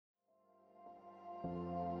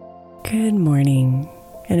Good morning,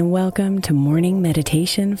 and welcome to Morning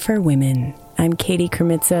Meditation for Women. I'm Katie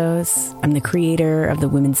Kremitzos. I'm the creator of the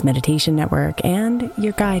Women's Meditation Network and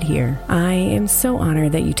your guide here. I am so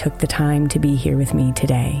honored that you took the time to be here with me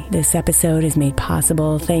today. This episode is made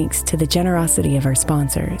possible thanks to the generosity of our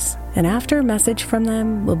sponsors. And after a message from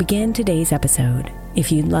them, we'll begin today's episode.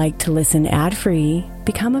 If you'd like to listen ad-free,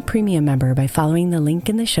 become a premium member by following the link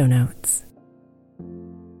in the show notes.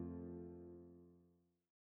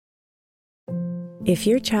 If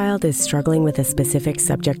your child is struggling with a specific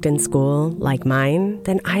subject in school, like mine,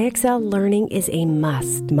 then IXL Learning is a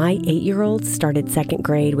must. My 8-year-old started second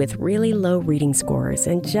grade with really low reading scores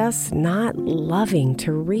and just not loving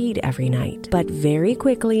to read every night. But very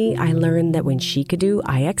quickly, I learned that when she could do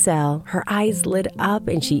IXL, her eyes lit up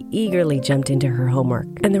and she eagerly jumped into her homework.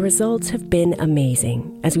 And the results have been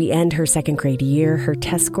amazing. As we end her second grade year, her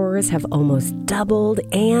test scores have almost doubled,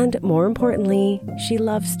 and more importantly, she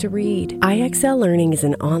loves to read. IXL Learning is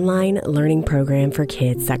an online learning program for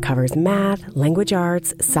kids that covers math, language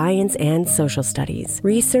arts, science, and social studies.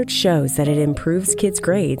 Research shows that it improves kids'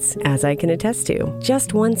 grades, as I can attest to.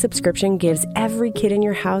 Just one subscription gives every kid in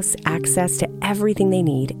your house access to everything they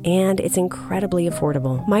need, and it's incredibly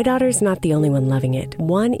affordable. My daughter's not the only one loving it.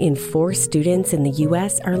 1 in 4 students in the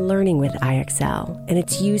U.S. are learning with IXL, and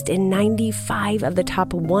it's used in 95 of the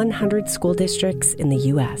top 100 school districts in the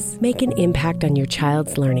U.S. Make an impact on your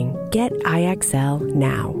child's learning. Get IXL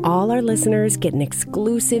now. All our listeners get an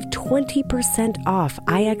exclusive 20% off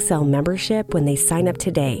IXL membership when they sign up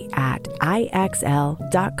today at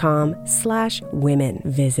IXL.com/women.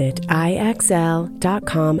 Visit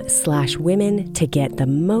IXL.com/women to get the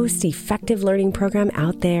most effective learning program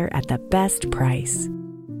out there at the best price.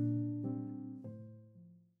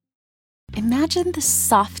 Imagine the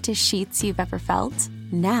softest sheets you've ever felt.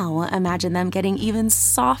 Now imagine them getting even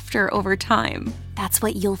softer over time. That's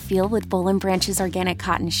what you'll feel with Boll & Branch's organic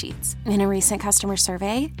cotton sheets. In a recent customer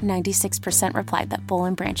survey, 96% replied that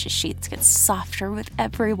Boll & Branch's sheets get softer with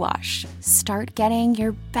every wash. Start getting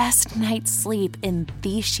your best night's sleep in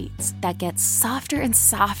these sheets that get softer and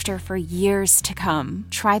softer for years to come.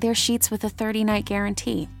 Try their sheets with a 30-night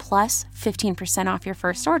guarantee, plus 15% off your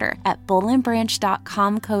first order at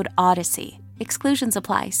bollandbranch.com, code Odyssey. Exclusions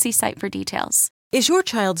apply. See site for details. Is your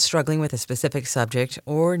child struggling with a specific subject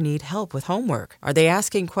or need help with homework? Are they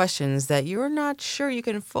asking questions that you're not sure you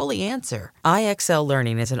can fully answer? IXL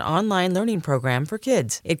Learning is an online learning program for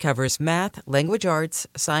kids. It covers math, language arts,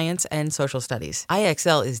 science, and social studies.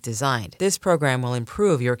 IXL is designed. This program will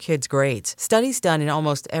improve your kids' grades. Studies done in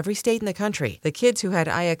almost every state in the country. The kids who had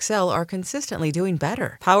IXL are consistently doing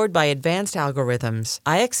better. Powered by advanced algorithms,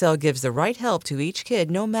 IXL gives the right help to each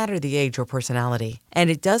kid no matter the age or personality. And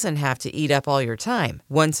it doesn't have to eat up all your time.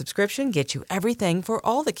 One subscription gets you everything for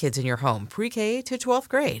all the kids in your home, pre-K to 12th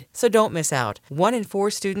grade. So don't miss out. 1 in 4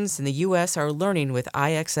 students in the U.S. are learning with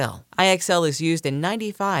IXL. IXL is used in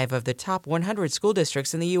 95 of the top 100 school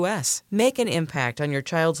districts in the U.S. Make an impact on your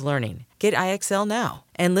child's learning. Get IXL now.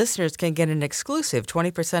 And listeners can get an exclusive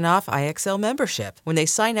 20% off IXL membership when they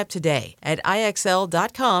sign up today at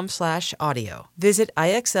IXL.com/audio. Visit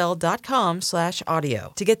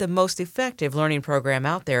IXL.com/audio to get the most effective learning program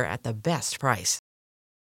out there at the best price.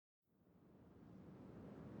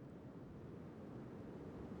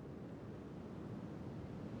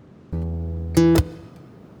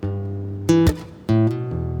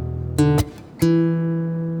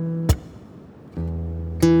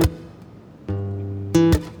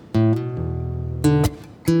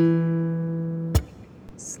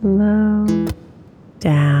 Slow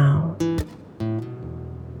down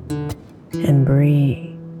and breathe.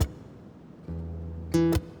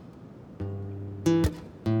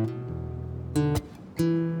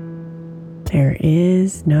 There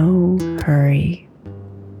is no hurry.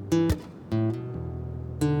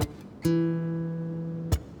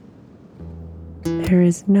 There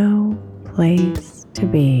is no place to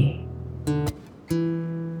be.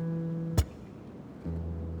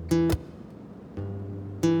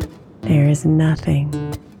 There is nothing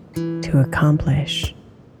to accomplish.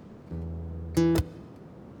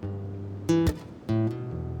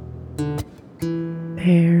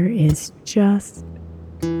 There is just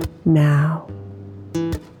now.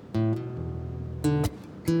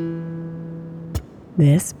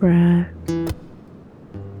 This breath,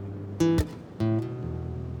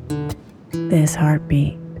 this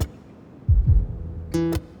heartbeat,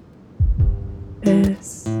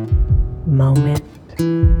 this moment.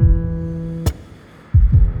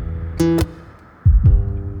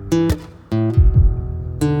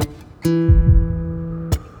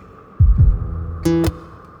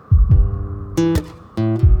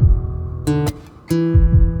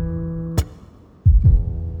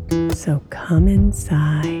 So come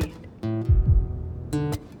inside,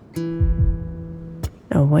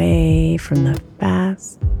 away from the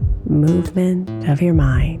fast movement of your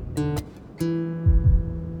mind.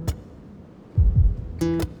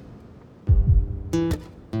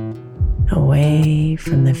 Away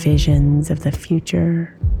from the visions of the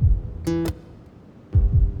future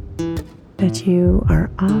that you are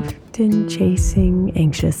often chasing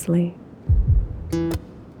anxiously.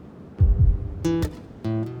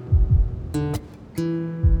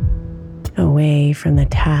 Away from the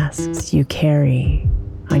tasks you carry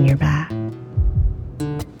on your back,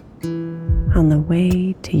 on the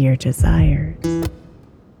way to your desires.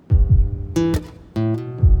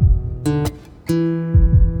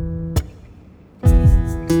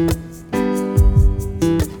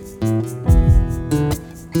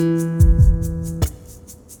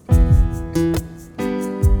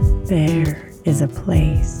 There is a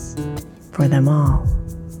place for them all.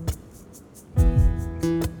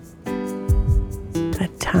 A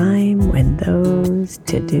time when those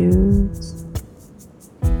to-dos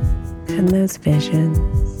and those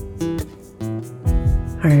visions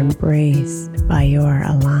are embraced by your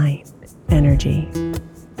aligned energy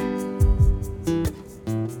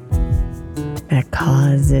that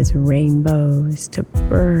causes rainbows to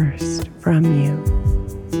burst from you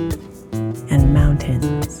and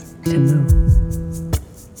mountains to move.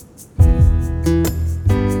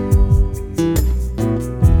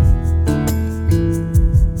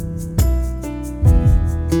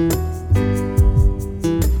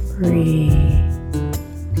 Breathe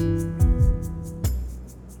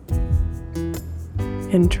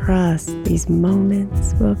and trust these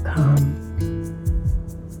moments will come.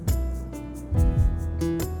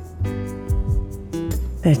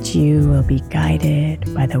 That you will be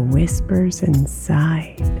guided by the whispers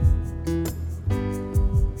inside.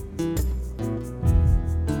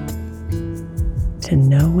 To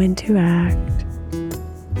know when to act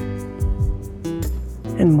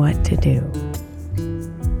and what to do.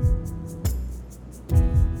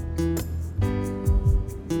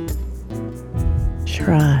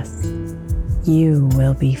 Trust you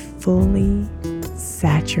will be fully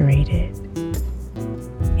saturated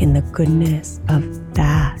in the goodness of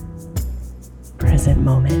that present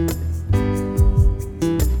moment.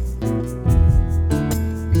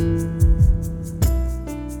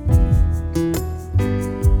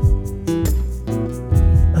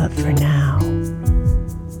 But for now,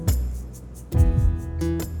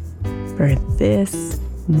 for this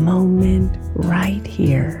moment right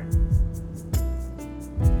here,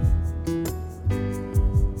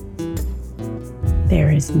 there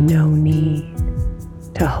is no need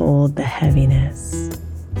to hold the heaviness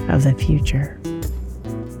of the future.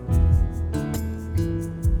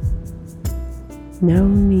 No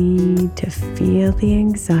need to feel the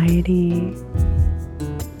anxiety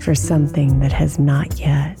for something that has not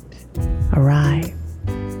yet arrived.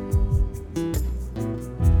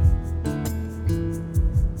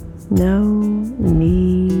 No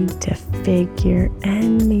need to figure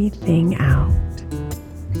anything out.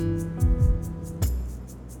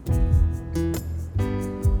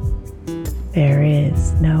 There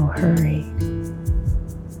is no hurry.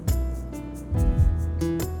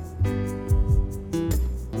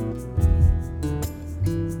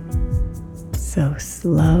 So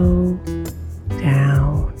slow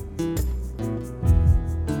down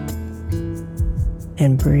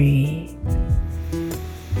and breathe.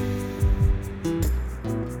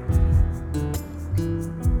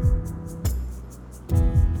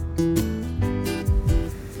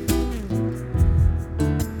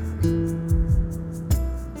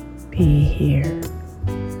 Be here.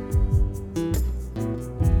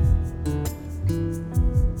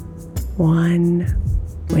 One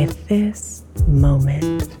with this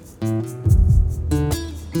moment.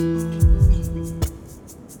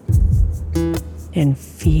 And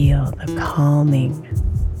feel the calming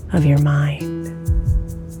of your mind.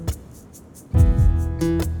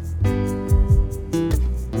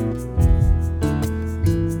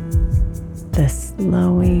 The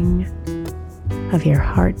slowing of your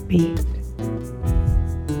heartbeat.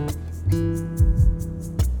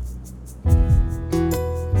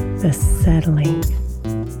 The settling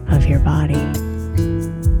of your body.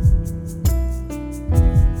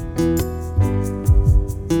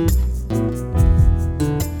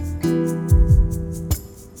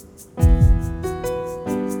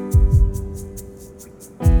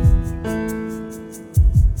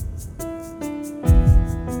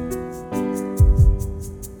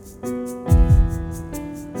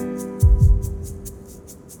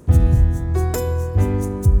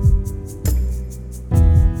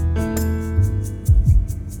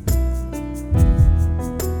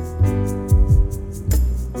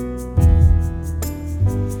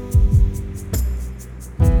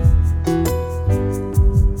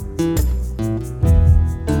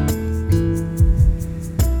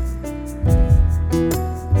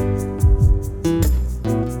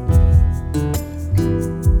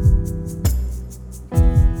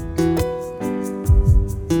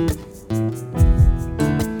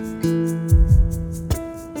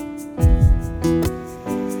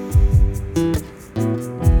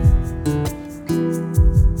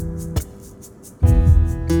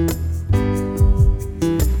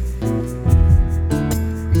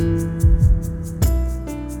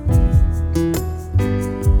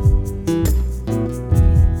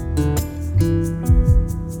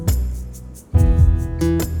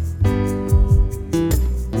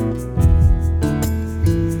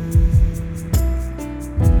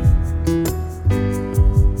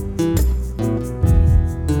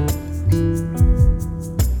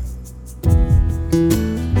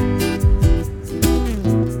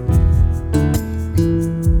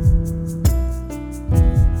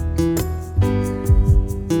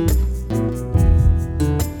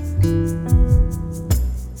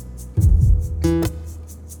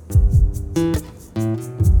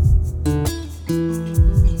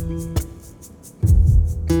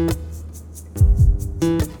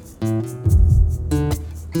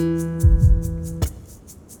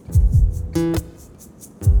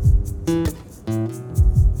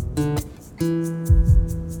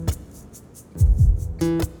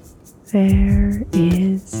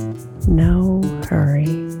 hurry.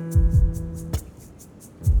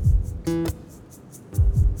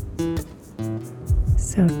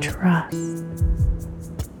 So trust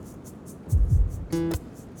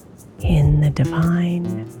in the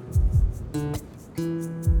divine,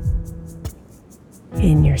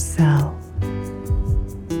 in yourself.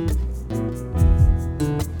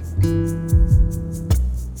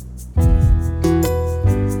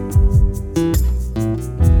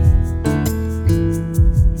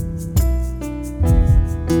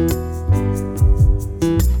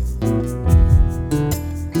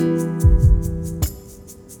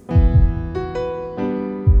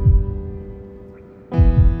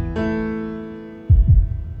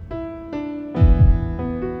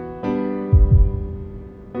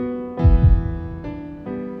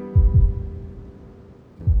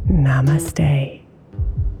 Namaste,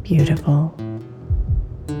 beautiful.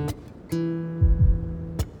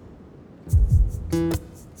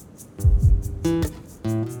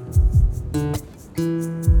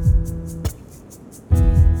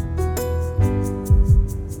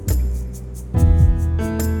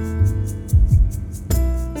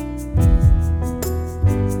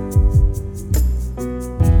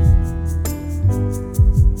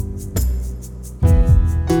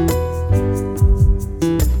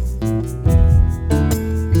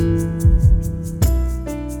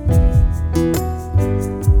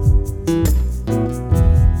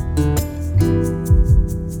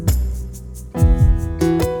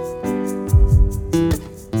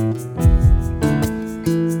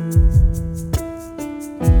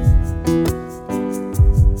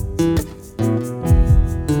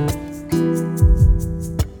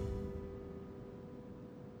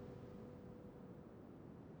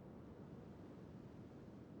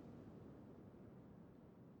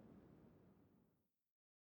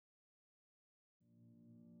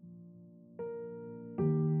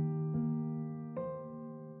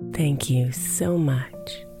 Thank you so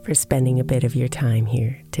much for spending a bit of your time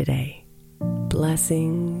here today.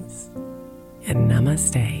 Blessings and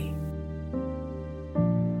namaste.